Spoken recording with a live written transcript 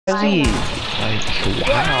Crazy. Like,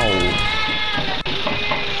 wow.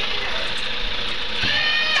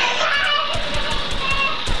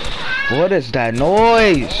 What is that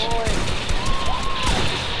noise?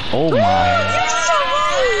 Oh my.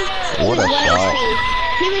 What a shot.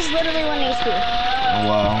 He was literally 1 HP. Oh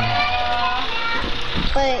wow.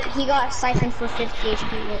 But he got siphoned for 50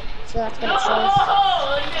 HP, so that's what it shows.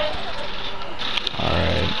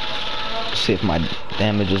 Alright. See if my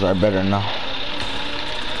damages are better now.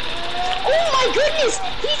 Oh my goodness!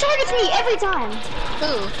 He targets me every time!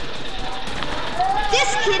 Who? This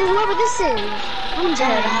kid, whoever this is. I'm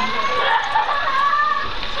dead.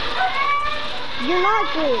 You're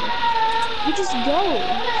not good. You just go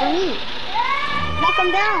for me. Knock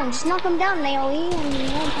him down. Just knock him down, Naomi.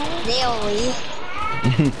 Naomi.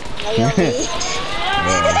 Naomi.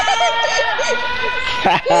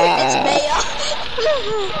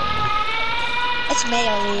 It's Mayo. It's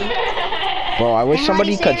Mayo. Bro, I wish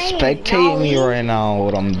somebody could spectate me right now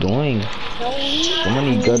what I'm doing. So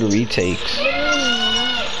many good retakes.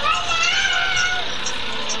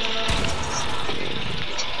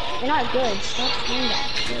 You're not good. Stop doing that.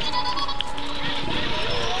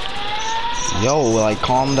 Yo, like,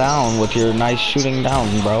 calm down with your nice shooting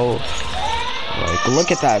down, bro. Like,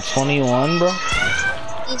 look at that, 21, bro.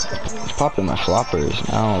 He's popping my floppers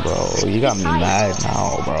now, bro. You got me mad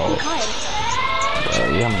now, bro. Bro,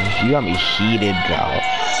 you got me heated, bro.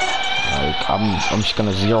 Like, I'm just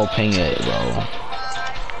gonna zero ping it, bro.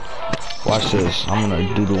 Watch this. I'm gonna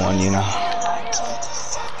do the one, you know.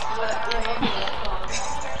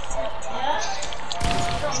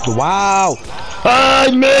 Wow! I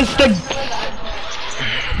missed it!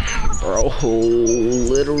 Bro,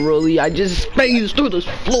 literally, I just spaced through this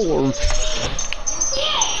floor.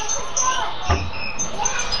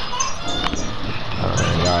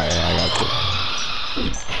 Alright, I got this.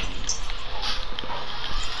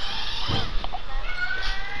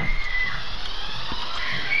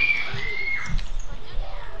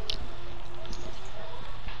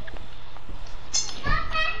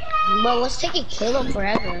 Bro, let's take a kill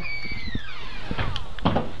forever.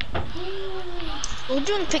 We're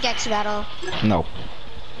doing pickaxe battle. No.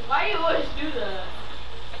 Why do you always do that?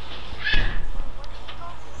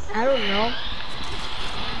 I don't know.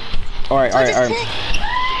 Alright. Oh.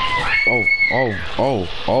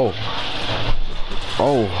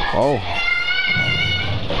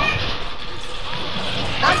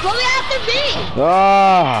 I'm going after me!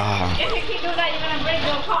 Ah! If you keep doing that, you're gonna break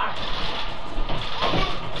your car.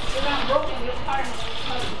 You're gonna broken your car.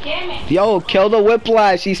 Damn it. Yo, kill the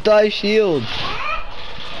whiplash. He still has shield.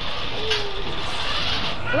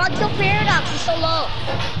 Come on, kill Paradox. He's so low.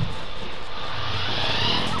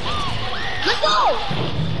 Let's go!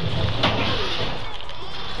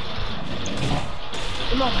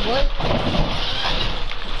 Come on, boy.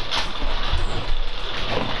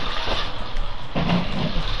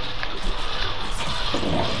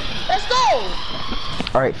 Let's go!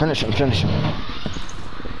 Alright, finish him.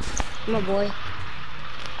 Come on, boy.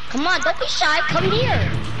 Come on, don't be shy. Come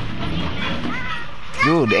here.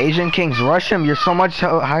 Dude, Asian Kings, rush him. You're so much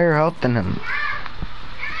higher health than him.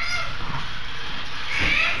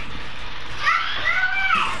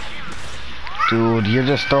 Dude, you're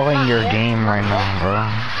just throwing your game right now, bro.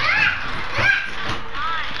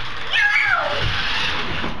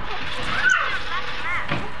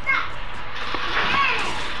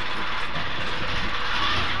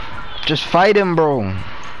 Just fight him, bro.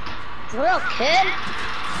 Real kid?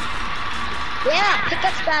 Yeah,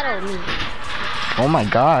 pickaxe battle me. Oh my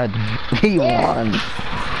god. He won.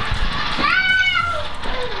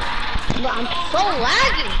 Bro, I'm so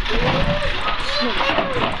lagging.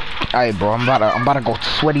 Alright, bro, I'm about to go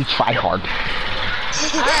sweaty try hard.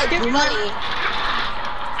 Give money.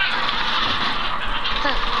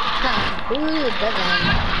 Ooh, good one.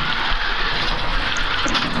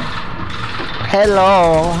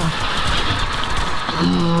 Hello.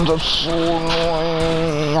 That's so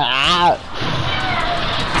annoying. Ah.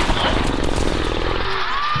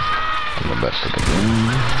 I'm the best at the game.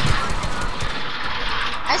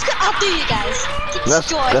 Let's go after you guys.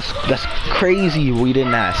 That's crazy. We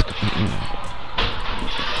didn't ask.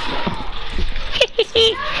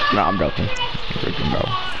 No, I'm joking. Bro.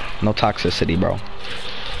 No toxicity, bro.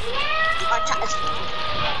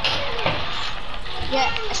 Yeah,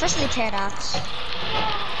 especially Paradox.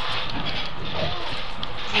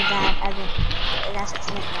 You're bad, Evan. That's what's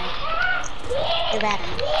in it, right? You're bad.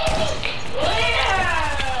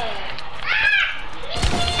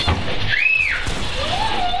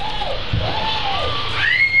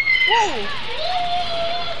 Whoa!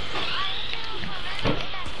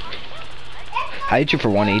 I hit you for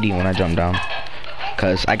 180 when I jumped down.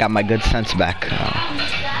 Cause I got my good sense back,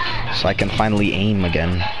 so I can finally aim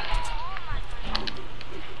again.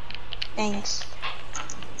 Thanks.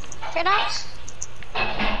 Fair enough.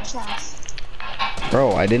 Yes.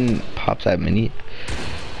 Bro, I didn't pop that mini.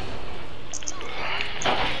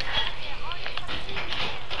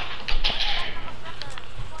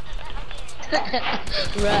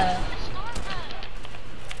 Bruh.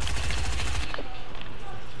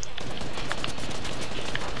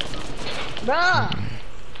 Bruh.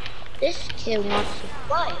 This kid wants to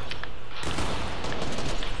fight.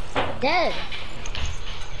 Dead.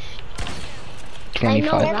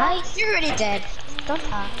 25. I know, right? You're already dead. Don't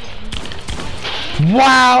talk.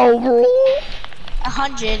 Wow, bro.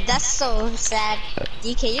 100. That's so sad.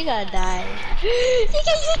 DK, you gotta die. DK,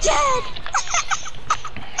 you dead.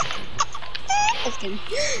 Just kidding.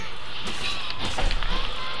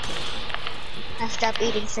 I stopped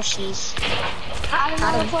eating fishies. I don't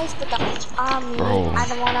know place to go. Bro. I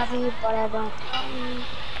don't wanna be, but I don't.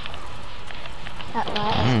 Not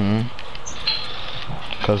right.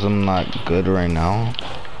 Cause I'm not good right now.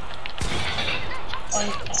 Or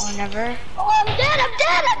never. Oh, I'm dead. I'm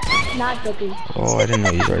dead. I'm dead. Not good. Oh, I didn't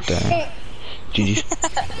know you were right there. GG.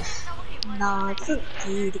 Nah, it's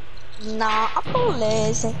good. Nah, I'm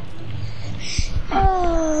police.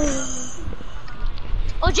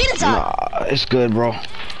 Oh, Jaden's on. Nah, it's good, bro.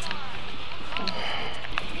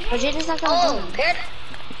 Oh, Jaden's not gonna go.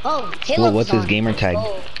 Oh, Caleb's Well, what's his on. gamer tag?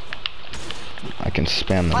 Oh. I can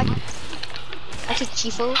spam What? them. That's a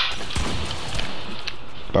Chifu.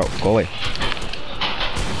 Bro, go away.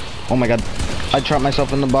 Oh my god. I trapped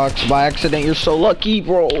myself in the box by accident. You're so lucky,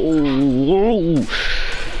 bro. Whoa.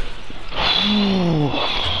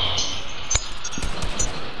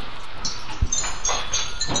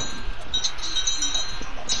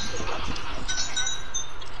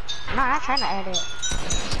 No, I'm not trying to edit.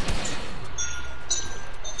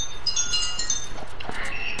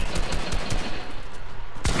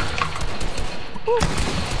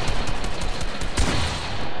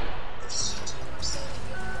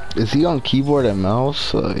 Is he on keyboard and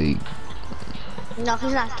mouse? Like, No,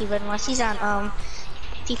 he's not keyboard mouse. He's on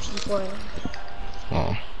PP4.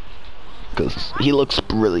 oh, because he looks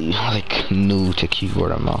really like new to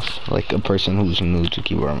keyboard and mouse, like a person who's new to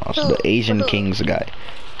keyboard and mouse. The Asian Kings guy.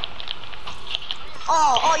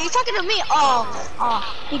 Oh, you're talking to me? Oh,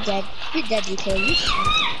 you're dead. You're dead, DK.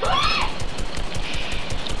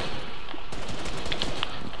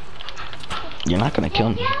 You're not gonna kill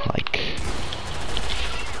me. Like,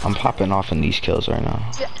 I'm popping off in these kills right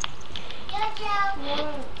now.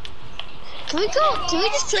 Can we go? Can we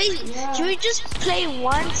just play? Can we just play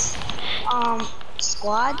once?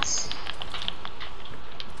 Squads.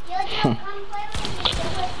 I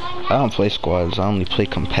don't play squads. I only play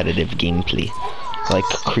competitive gameplay, like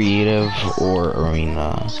creative or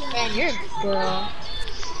arena. Man, you're a girl.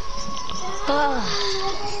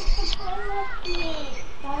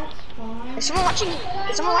 Is someone watching?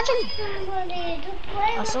 Is someone watching?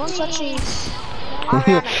 Oh, someone's watching.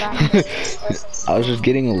 I was just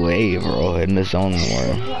getting away, bro, in the zone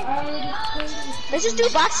more. Let's just do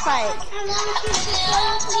a box fight.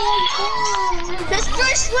 Let's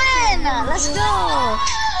first win. Let's go.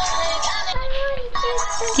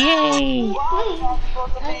 Yay!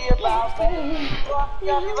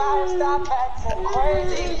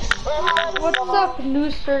 What's up,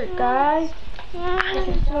 new shirt, guys? I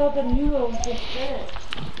can show the new of this shirt.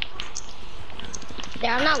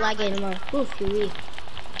 Yeah, I'm not lagging anymore. Oof, you.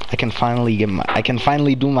 I can finally get my. I can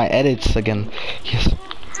finally do my edits again. Yes.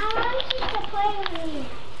 I want you to play with me.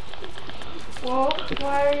 Well,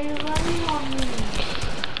 why are you running on me?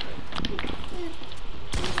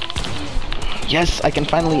 Yes, I can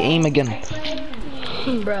finally aim again.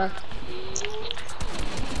 Bruh.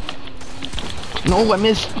 No, I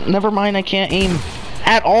missed. Never mind, I can't aim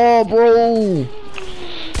at all, bro.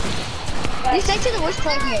 You say to the worst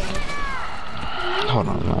player here. Hold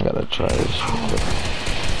on, I gotta try this real quick.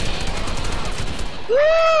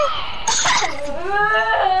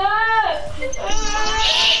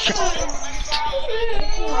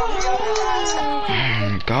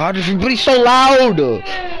 God, everybody's so loud.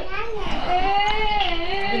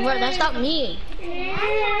 That's not me.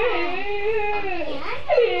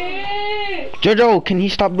 Jojo, can he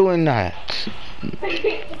stop doing that?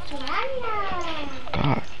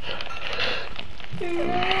 God.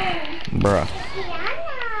 Bruh.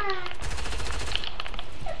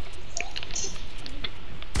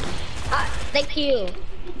 Thank you.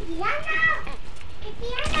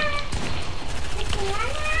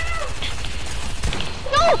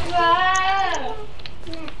 No!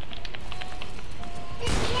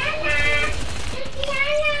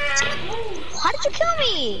 How did did you kill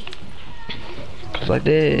me? Cause I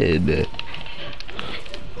did. You're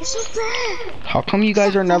so bad. How come you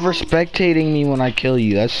guys are never spectating me when I kill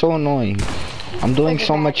you? That's so annoying. I'm doing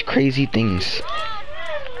so much crazy things.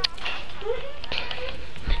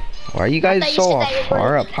 Why are you guys so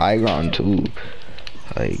far up high ground too?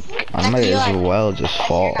 Like, I might as well just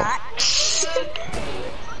fall.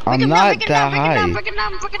 I'm not that high.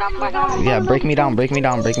 Yeah, break me down, break me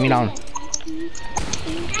down, break me down. I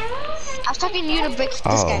was talking to you to break this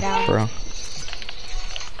guy down. Bro.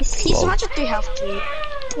 He's so much of 3 health too.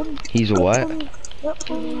 He's what?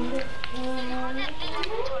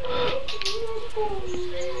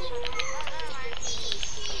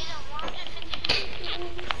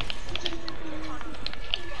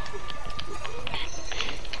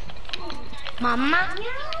 Mama.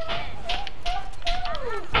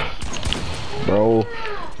 Bro.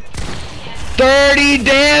 30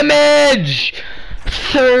 damage!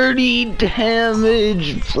 30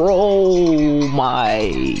 damage, bro.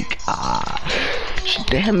 My gosh.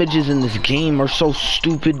 Damages in this game are so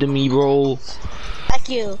stupid to me, bro. Fuck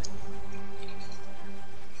you.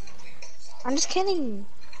 I'm just kidding.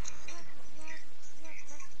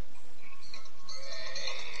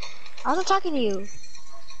 I wasn't talking to you.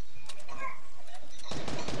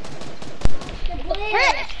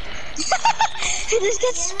 He just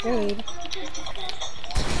got sprayed.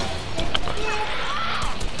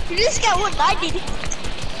 You just got what I did.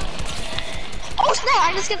 Oh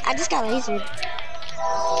snap! I just got lasered.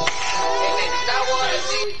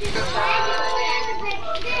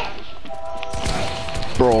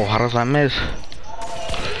 Bro, how does that miss?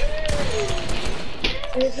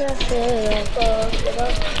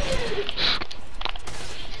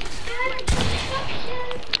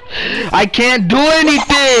 I can't do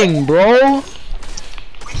anything, bro.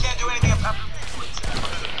 We can't do anything about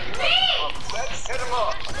Let's hit him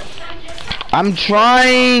up. I'm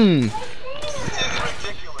trying. This is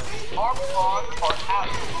ridiculous. Our pawns are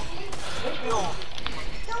absolutely filled.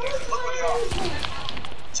 Look what they are.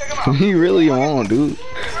 Check him out. He really won't, dude.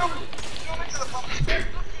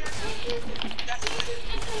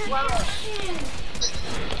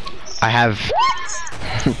 I have.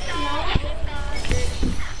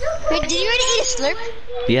 Wait, did you already eat a slurp?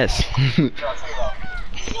 Yes.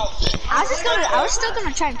 I was still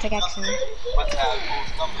gonna try and pickaxe him.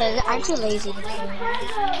 Cause I'm too lazy to do.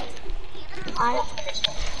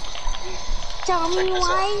 Tell me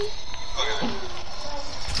why.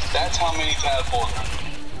 That's how many tadpoles.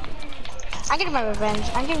 I'm getting my revenge.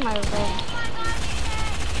 I'm getting my revenge.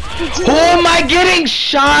 Who am I getting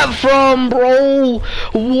shot from, bro?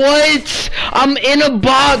 What? I'm in a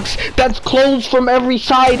box that's closed from every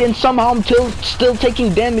side and somehow I'm still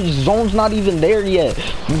taking damage. Zone's not even there yet.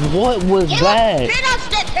 What was that?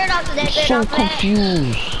 So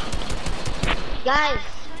confused. Guys.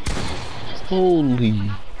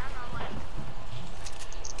 Holy.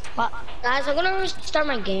 What? Guys, I'm gonna restart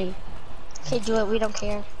my game. Okay, do it. We don't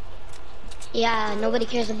care. Yeah, nobody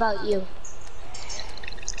cares about you.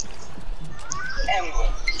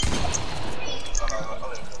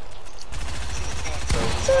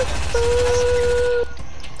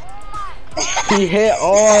 He hit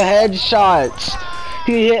all headshots.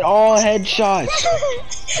 He hit all headshots.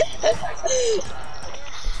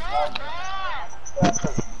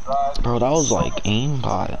 Bro, that was like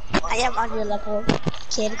aimbot. I am on your level,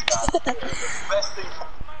 kid.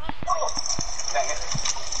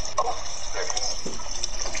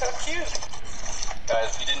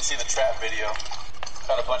 Guys, you didn't see the trap video.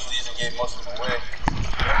 Caught a bunch of these and gave most of them away.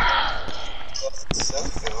 So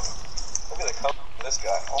cool. Look at the color of this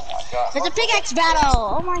guy. Oh my god. It's a pickaxe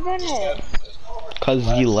battle. Oh my goodness. Cause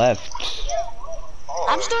he left.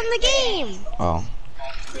 I'm still in the game. Oh.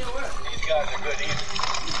 These guys are good either.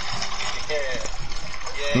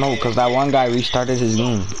 Yeah. No, cause that one guy restarted his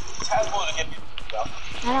game.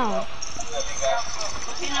 I know.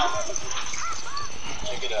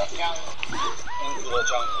 Check it out. Into the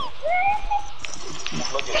jungle.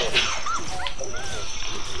 Look at this.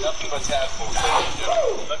 Nothing but tadpoles.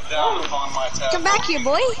 Look down upon my tadpole. Come back here,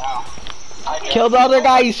 boy. Kill the other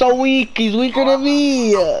guy, he's so weak. He's weaker than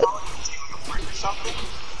me.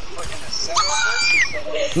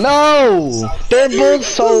 No! They're both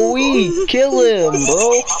so weak. Kill him,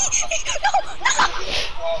 bro.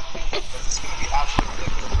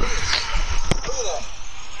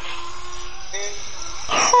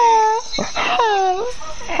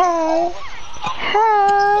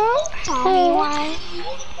 Tell me why.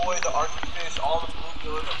 Boy, the archfish, all the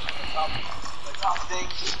blue good, the top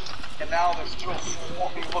things, and now they're still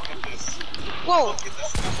swarming. Look at this. Whoa. Look at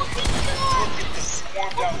this. Look at this swarm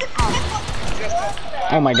down.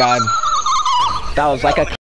 Oh my god. That was like a